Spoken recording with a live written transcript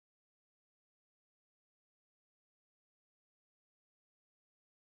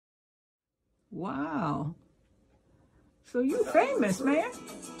Wow. So you famous, man.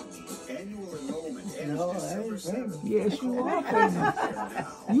 Annual enrollment No, I ain't famous. Yes, you are famous.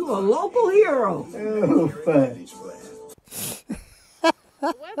 You a local hero. Oh, fun.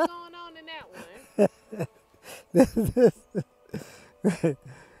 What's going on in that one?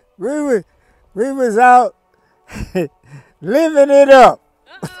 we was out living it up.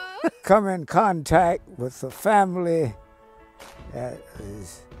 Uh-oh. Come in contact with a family that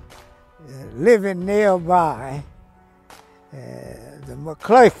is living nearby, the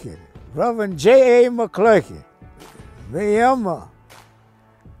McClurkin, Reverend J.A. McClurkin. William,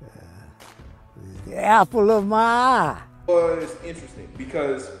 the apple of my eye. It was interesting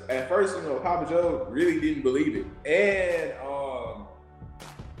because at first, Papa Joe really didn't believe it. And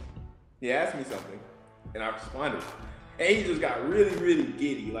he asked me something and I responded. And he just got really, really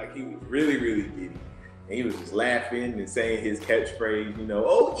giddy. Like he was really, really giddy. And he was just laughing and saying his catchphrase,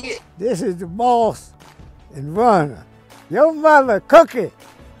 oh yeah. This is the boss and runner. Your mother, Cookie,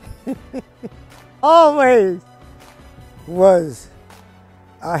 always was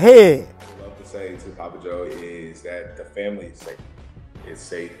ahead. What I love to say to Papa Joe is that the family is safe. It's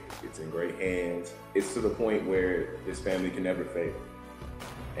safe, it's in great hands. It's to the point where this family can never fail.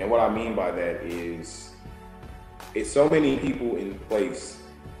 And what I mean by that is, it's so many people in place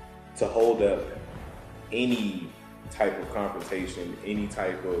to hold up any type of confrontation, any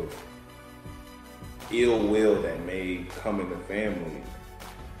type of ill will that may come in the family,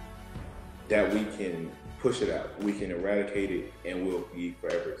 that we can push it out, we can eradicate it, and we'll be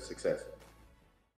forever successful.